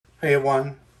Hey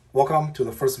everyone, welcome to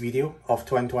the first video of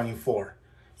 2024.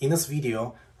 In this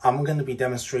video, I'm going to be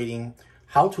demonstrating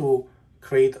how to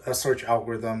create a search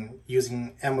algorithm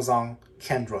using Amazon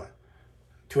Kendra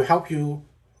to help you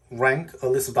rank a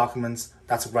list of documents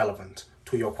that's relevant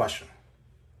to your question.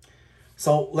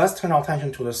 So let's turn our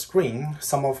attention to the screen.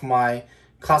 Some of my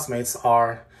classmates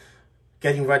are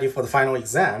getting ready for the final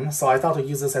exam, so I thought to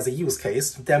use this as a use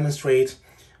case to demonstrate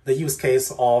the use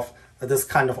case of this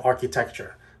kind of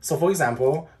architecture. So for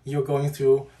example, you're going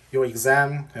through your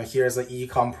exam, here's an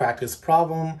Econ practice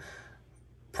problem.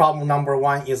 Problem number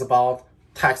 1 is about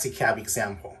taxi cab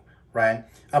example, right?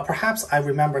 Perhaps I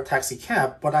remember taxi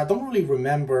cab, but I don't really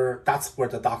remember that's where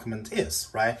the document is,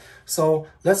 right? So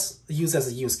let's use as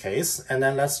a use case, and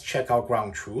then let's check our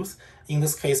ground truth. In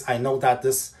this case, I know that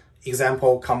this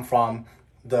example come from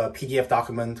the PDF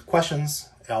document questions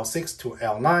L6 to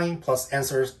L9 plus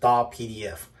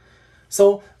answers.pdf.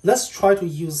 So let's try to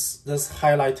use this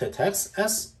highlighted text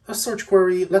as a search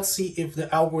query. Let's see if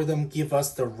the algorithm gives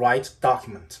us the right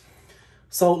document.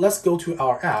 So let's go to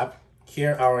our app.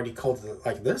 Here I already coded it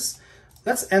like this.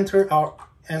 Let's enter our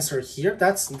answer here.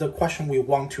 That's the question we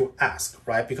want to ask,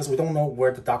 right? Because we don't know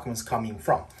where the document's coming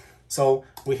from. So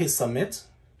we hit submit.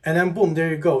 And then boom, there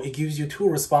you go. It gives you 2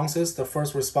 responses. The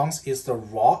first response is the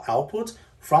raw output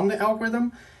from the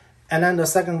algorithm. And then the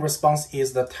second response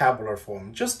is the tabular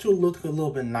form, just to look a little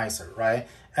bit nicer, right?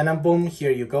 And then boom,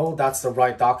 here you go. That's the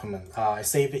right document. I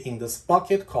save it in this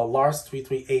bucket called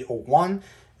Lars33801.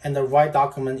 And the right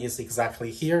document is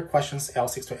exactly here, questions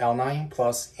L6 to L9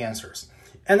 plus answers.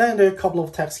 And then there are a couple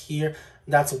of texts here.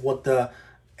 That's what the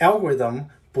algorithm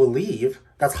believe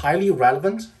that's highly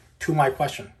relevant to my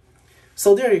question.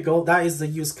 So there you go. That is the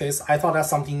use case. I thought that's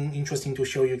something interesting to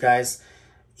show you guys.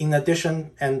 In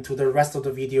addition, and to the rest of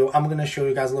the video, I'm going to show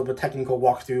you guys a little bit technical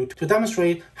walkthrough to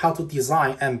demonstrate how to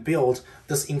design and build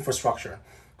this infrastructure.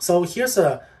 So here's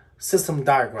a system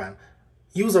diagram.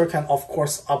 User can, of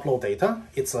course, upload data.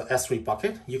 It's a S3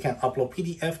 bucket. You can upload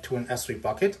PDF to an S3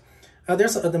 bucket.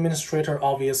 There's an administrator,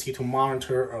 obviously, to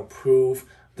monitor or approve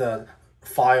the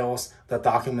files, the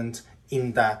document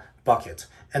in that bucket.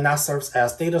 And that serves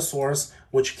as data source,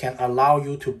 which can allow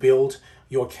you to build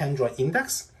your Kendra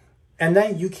Index. And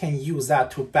then you can use that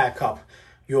to back up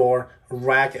your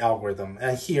RAG algorithm.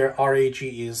 And here, RAG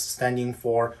is standing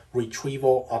for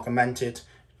Retrieval Augmented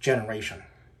Generation.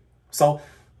 So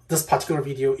this particular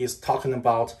video is talking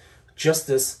about just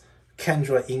this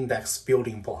Kendra Index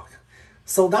building block.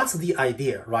 So that's the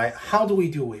idea, right? How do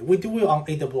we do it? We do it on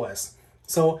AWS.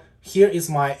 So here is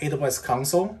my AWS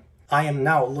console. I am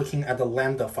now looking at the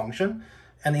Lambda function.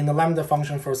 And in the Lambda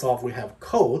function, first off, we have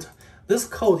code. This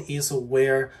code is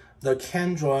where the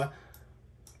Kendra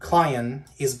client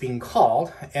is being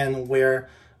called and where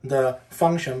the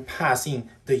function passing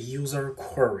the user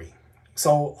query.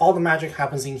 So all the magic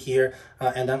happens in here.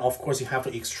 And then, of course, you have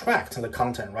to extract the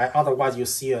content, right? Otherwise, you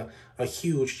see a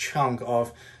huge chunk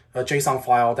of a JSON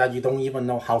file that you don't even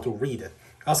know how to read it.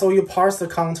 So you parse the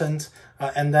content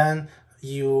and then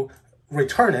you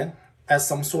return it as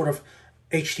some sort of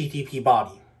HTTP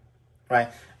body, right?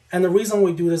 And the reason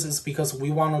we do this is because we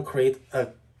want to create a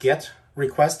GET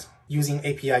request using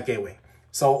API gateway.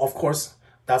 So of course,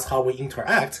 that's how we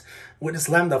interact with this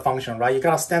Lambda function, right? You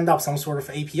gotta stand up some sort of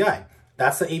API.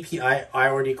 That's the API I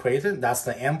already created. That's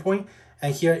the endpoint.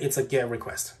 And here it's a GET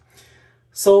request.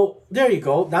 So there you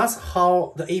go. That's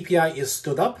how the API is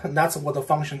stood up. And that's what the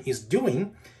function is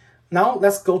doing. Now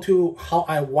let's go to how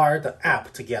I wire the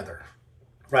app together,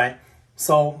 right?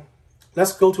 So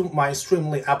let's go to my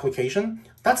Streamlit application.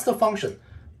 That's the function.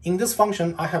 In this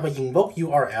function, I have an invoke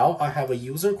URL, I have a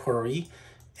user query,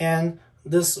 and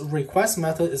this request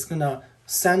method is going to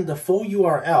send the full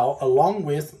URL along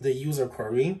with the user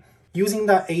query using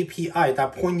that API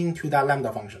that pointing to that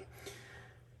Lambda function.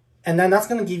 And then that's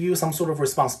going to give you some sort of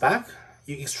response back.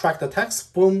 You extract the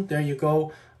text, boom, there you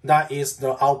go. That is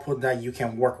the output that you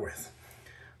can work with.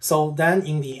 So then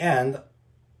in the end,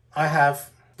 I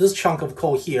have this chunk of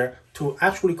code here to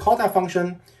actually call that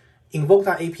function, invoke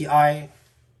that API,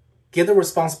 get the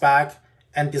response back,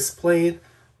 and display it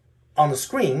on the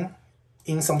screen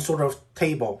in some sort of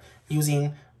table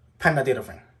using Panda data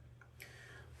frame.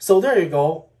 So there you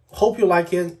go. Hope you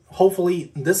like it.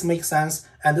 Hopefully this makes sense,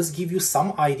 and this gives you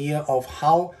some idea of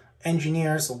how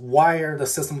engineers wire the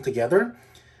system together.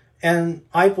 And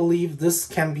I believe this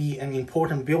can be an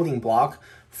important building block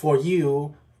for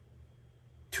you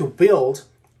to build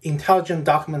intelligent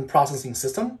document processing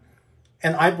system.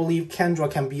 And I believe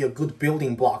Kendra can be a good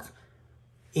building block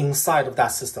inside of that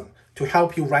system to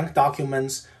help you rank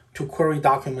documents, to query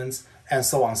documents, and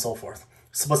so on and so forth.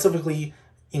 Specifically,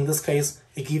 In this case,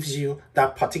 it gives you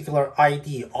that particular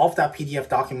ID of that PDF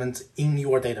document in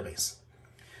your database.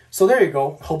 So there you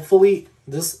go. Hopefully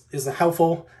this is a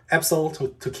helpful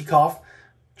episode to kick off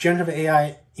generative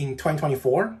AI in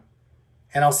 2024.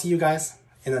 And I'll see you guys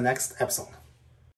in the next episode.